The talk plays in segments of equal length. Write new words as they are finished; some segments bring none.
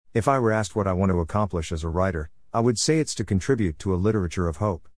If I were asked what I want to accomplish as a writer, I would say it's to contribute to a literature of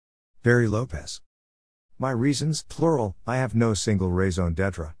hope. Barry Lopez. My reasons, plural, I have no single raison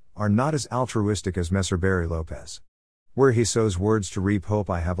d'etre, are not as altruistic as Messer Barry Lopez. Where he sows words to reap hope,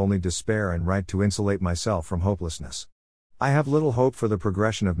 I have only despair and right to insulate myself from hopelessness. I have little hope for the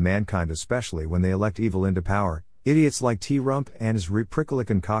progression of mankind, especially when they elect evil into power, idiots like T. Rump and his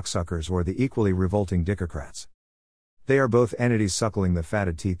repricklican cocksuckers or the equally revolting dickocrats. They are both entities suckling the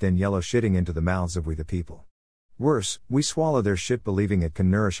fatted teeth in yellow shitting into the mouths of we the people. Worse, we swallow their shit believing it can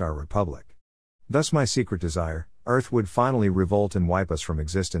nourish our republic. Thus my secret desire, Earth would finally revolt and wipe us from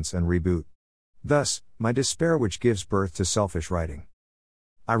existence and reboot. Thus, my despair which gives birth to selfish writing.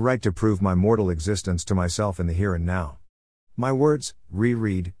 I write to prove my mortal existence to myself in the here and now. My words,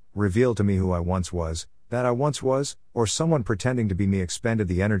 reread, reveal to me who I once was, that I once was, or someone pretending to be me expended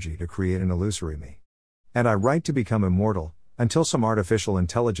the energy to create an illusory me. And I write to become immortal, until some artificial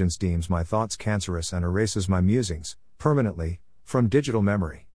intelligence deems my thoughts cancerous and erases my musings, permanently, from digital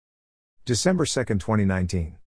memory. December 2, 2019.